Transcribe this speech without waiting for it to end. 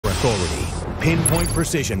authority. Pinpoint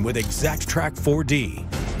precision with ExactTrack 4D.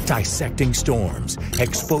 Dissecting storms,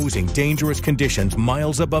 exposing dangerous conditions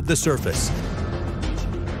miles above the surface.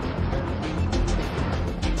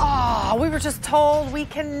 We were just told we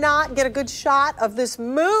cannot get a good shot of this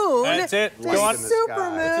moon. That's it. This super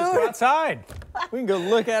moon. Let's just go outside. We can go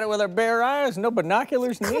look at it with our bare eyes. No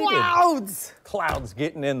binoculars needed. Clouds. Clouds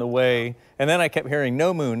getting in the way. And then I kept hearing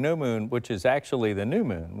no moon, which is actually the new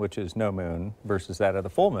moon, which is no moon, versus that of the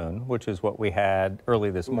full moon, which is what we had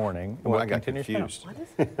early this morning. Well, I got confused.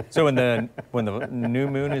 So when the new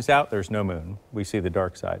moon is out, there's no moon. We see the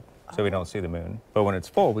dark side. So we don't see the moon. But when it's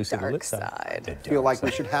full, we see the lit side. I feel like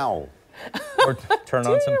we should howl. Or turn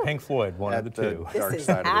on some Pink Floyd, one of the two. This is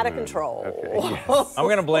out of control. Okay, yes. I'm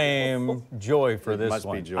going to blame Joy for this must be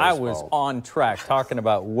one. Joy's I was fault. on track talking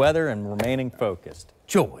about weather and remaining focused.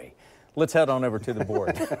 Joy, let's head on over to the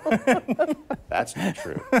board. That's not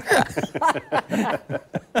true.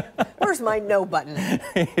 Where's my no button?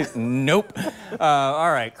 Nope.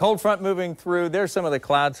 All right, cold front moving through. There's some of the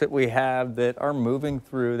clouds that we have that are moving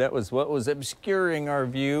through. That was what was obscuring our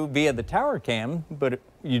view via the tower cam, but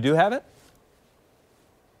you do have it?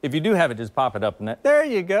 If you do have it, just pop it up. And there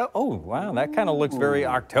you go. Oh, wow, that kind of looks very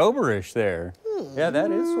October-ish there. Yeah,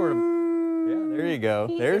 that is sort of, yeah, there you go.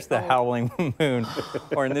 There's the howling moon,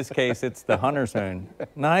 or in this case, it's the hunter's moon.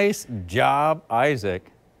 Nice job,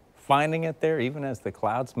 Isaac, finding it there even as the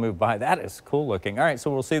clouds move by. That is cool looking. All right, so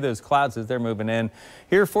we'll see those clouds as they're moving in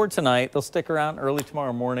here for tonight. They'll stick around early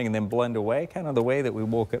tomorrow morning and then blend away, kind of the way that we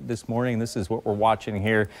woke up this morning. This is what we're watching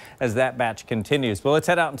here as that batch continues. But let's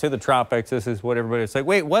head out into the tropics. This is what everybody's like,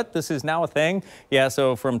 wait, what? This is now a thing? Yeah,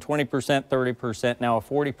 so from 20%, 30%, now a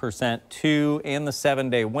 40% to in the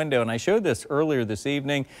 7-day window. And I showed this earlier this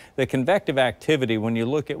evening, the convective activity, when you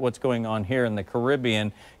look at what's going on here in the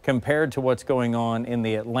Caribbean compared to what's going on in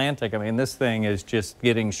the Atlantic. I mean, this thing is just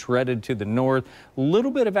getting shredded to the north. A little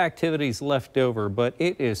bit of activities left over, but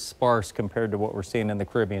it is sparse compared to what we're seeing in the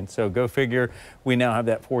Caribbean. So go figure, we now have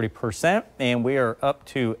that 40%, and we are up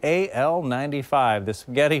to AL95, the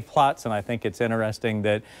spaghetti plots, and I think it's interesting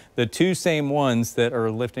that the two same ones that are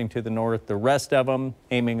lifting to the north, the rest of them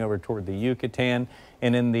aiming over toward the Yucatan.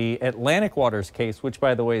 And in the Atlantic waters case, which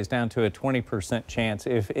by the way is down to a 20% chance,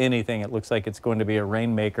 if anything, it looks like it's going to be a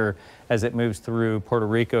rainmaker as it moves through Puerto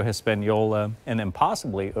Rico, Hispaniola, and then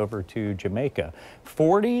possibly over to Jamaica.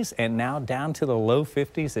 40s and now down to the low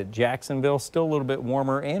 50s at Jacksonville. Still a little bit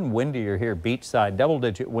warmer and windier here beachside.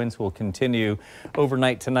 Double-digit winds will continue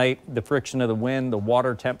overnight tonight. The friction of the wind, the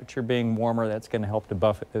water temperature being warmer, that's going to help to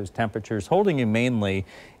buffet those temperatures, holding you mainly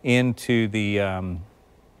into the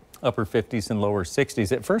upper 50s and lower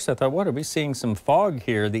 60s. At first I thought, what, are we seeing some fog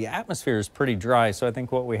here? The atmosphere is pretty dry, so I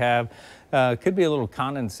think what we have could be a little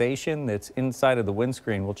condensation that's inside of the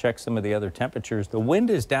windscreen. We'll check some of the other temperatures. The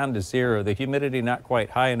wind is down to 0, the humidity not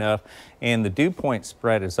quite high enough, and the dew point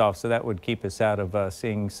spread is off, so that would keep us out of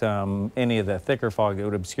seeing any of the thicker fog that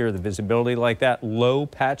would obscure the visibility like that. Low,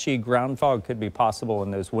 patchy ground fog could be possible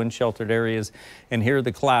in those wind-sheltered areas. And here are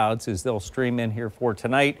the clouds as they'll stream in here for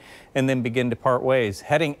tonight and then begin to part ways.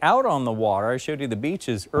 Heading out on the water, I showed you the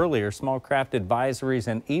beaches earlier, small craft advisories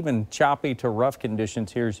and even choppy to rough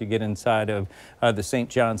conditions here as you get inside of the St.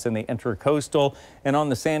 John's and the Intracoastal. And on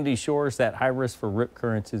the sandy shores, that high risk for rip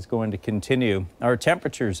currents is going to continue. Our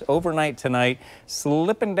temperatures overnight tonight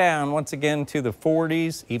slipping down once again to the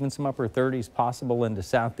 40s, even some upper 30s possible into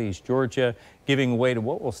southeast Georgia, giving way to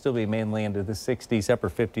what will still be mainly into the 60s, upper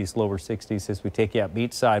 50s, lower 60s as we take you out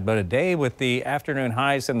beachside. But a day with the afternoon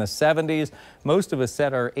highs in the 70s. Most of us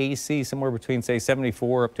set our AC somewhere between, say,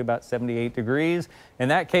 74 up to about 78 degrees. In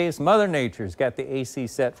that case, Mother Nature's got the AC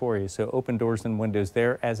set for you. So open doors and windows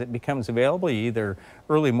there as it becomes available, either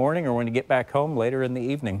early morning or when you get back home later in the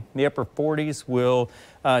evening. The upper 40s will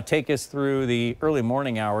take us through the early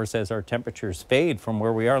morning hours as our temperatures fade from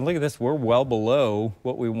where we are. And look at this, we're well below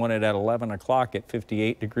what we wanted at 11 o'clock at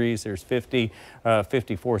 58 degrees. There's 50,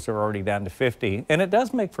 54, so we're already down to 50. And it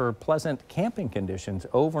does make for pleasant camping conditions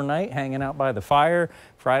overnight, hanging out by the fire,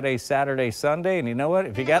 Friday, Saturday, Sunday. And you know what?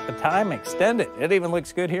 If you got the time, extend it. It even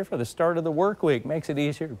looks good here for the start of the work week. Makes it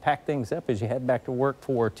easier to pack things up as you head back to work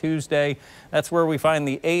for Tuesday. That's where we find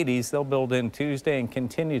the 80s. They'll build in Tuesday and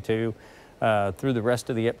continue to through the rest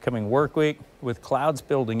of the upcoming work week, with clouds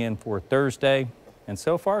building in for Thursday. And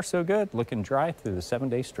so far, so good. Looking dry through the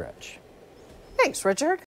 7-day stretch. Thanks, Richard.